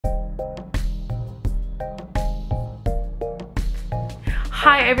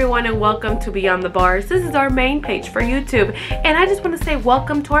Hi everyone and welcome to Beyond the Bars. This is our main page for YouTube and I just want to say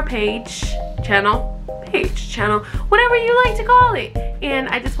welcome to our channel, whatever you like to call it. And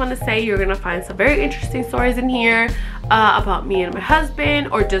I just want to say you're gonna find some very interesting stories in here about me and my husband,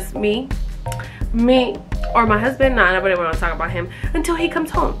 or just me or my husband. Nah, nobody want to talk about him until he comes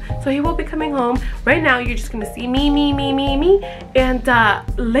home. So he will be coming home. Right now you're just gonna see me, and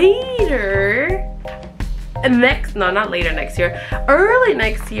later not later next year, early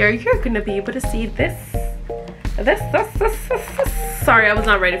next year, you're gonna be able to see this. Sorry, I was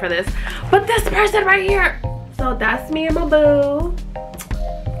not ready for this, but this person right here. So that's me and my boo.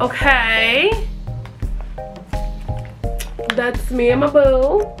 Okay, that's me and my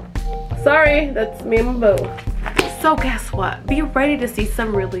boo. Sorry, that's me and my boo. So guess what? Be ready to see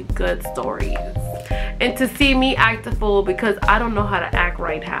some really good stories and to see me act a fool, because I don't know how to act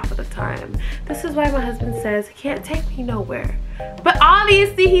right half of the time. This is why my husband says he can't take me nowhere. But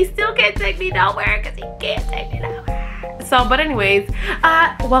obviously he still can't take me nowhere, because he can't take me nowhere. So, but anyways,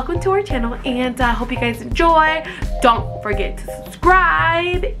 welcome to our channel, and I hope you guys enjoy. Don't forget to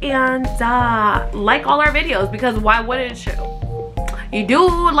subscribe and like all our videos, because why wouldn't you? You do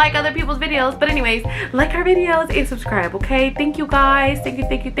like other people's videos, but anyways, like our videos and subscribe, okay? Thank you guys.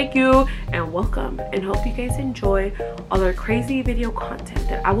 Thank you, and welcome, and hope you guys enjoy all our crazy video content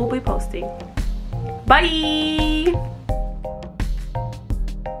that I will be posting. Bye.